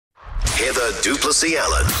Heather Duplessis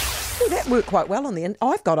Allen. Oh, that worked quite well on the end.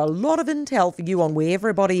 I've got a lot of intel for you on where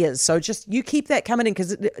everybody is. So just you keep that coming in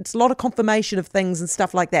because it's a lot of confirmation of things and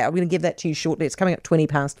stuff like that. I'm going to give that to you shortly. It's coming up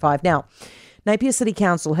 5:20. Now, Napier City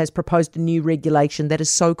Council has proposed a new regulation that is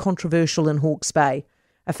so controversial in Hawke's Bay.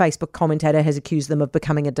 A Facebook commentator has accused them of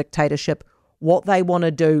becoming a dictatorship. What they want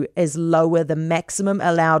to do is lower the maximum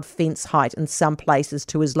allowed fence height in some places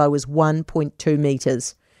to as low as 1.2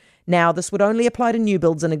 metres. Now, this would only apply to new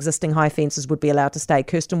builds and existing high fences would be allowed to stay.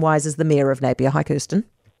 Kirsten Wise is the Mayor of Napier. Hi, Kirsten.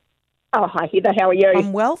 Oh, hi, Heather. How are you?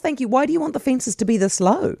 I'm well, thank you. Why do you want the fences to be this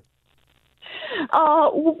low?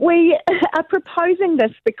 We are proposing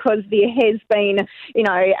this because there has been,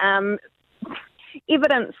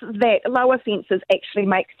 evidence that lower fences actually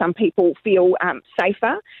make some people feel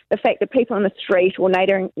safer. The fact that people on the street or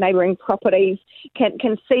neighbouring properties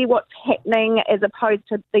can see what's happening as opposed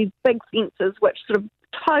to these big fences which sort of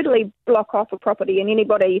totally block off a property and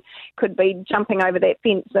anybody could be jumping over that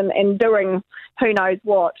fence and doing who knows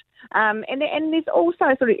what. And there's also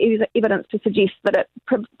sort of evidence to suggest that it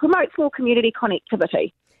promotes more community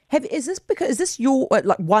connectivity. Is this your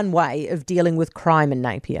one way of dealing with crime in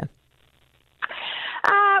Napier?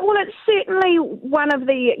 Well, it's certainly one of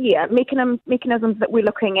the mechanisms that we're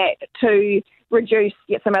looking at to reduce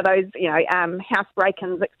some of those house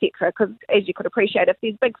break-ins, etc. Because as you could appreciate, if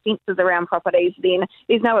there's big fences around properties, then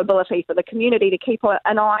there's no ability for the community to keep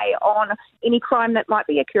an eye on any crime that might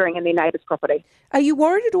be occurring in their neighbour's property. Are you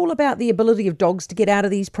worried at all about the ability of dogs to get out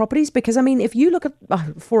of these properties? Because I mean, if you look at,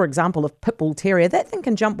 for example, a pit bull terrier, that thing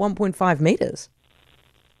can jump 1.5 metres.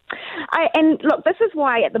 And look, this is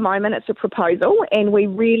why at the moment it's a proposal and we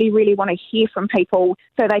really, really want to hear from people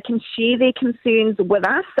so they can share their concerns with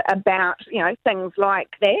us about, things like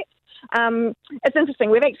that. It's interesting.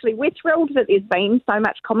 We're thrilled that there's been so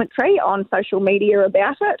much commentary on social media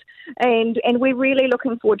about it and we're really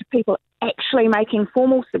looking forward to people actually making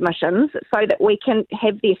formal submissions so that we can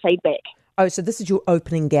have their feedback. Oh, so this is your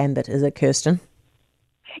opening gambit, is it, Kirsten?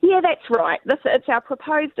 Yeah, that's right. It's our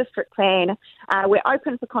proposed district plan. We're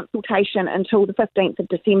open for consultation until the 15th of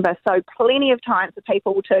December, so plenty of time for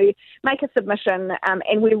people to make a submission,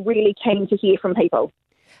 and we're really keen to hear from people.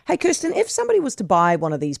 Hey, Kirsten, if somebody was to buy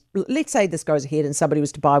one of these, let's say this goes ahead and somebody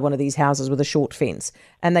was to buy one of these houses with a short fence,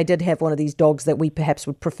 and they did have one of these dogs that we perhaps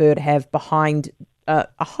would prefer to have behind a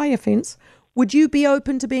higher fence, would you be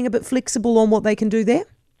open to being a bit flexible on what they can do there?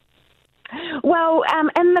 Well,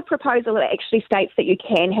 in the proposal, it actually states that you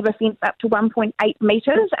can have a fence up to 1.8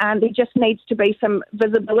 metres, and there just needs to be some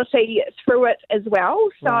visibility through it as well.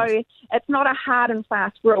 So It's not a hard and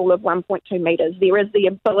fast rule of 1.2 metres. There is the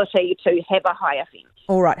ability to have a higher fence.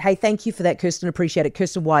 All right. Hey, thank you for that, Kirsten. Appreciate it.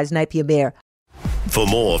 Kirsten Wise, Napier Mayor. For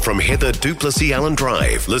more from Heather Duplessis Allen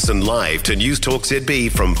Drive, listen live to News Talk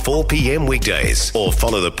ZB from 4 p.m. weekdays or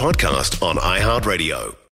follow the podcast on iHeartRadio.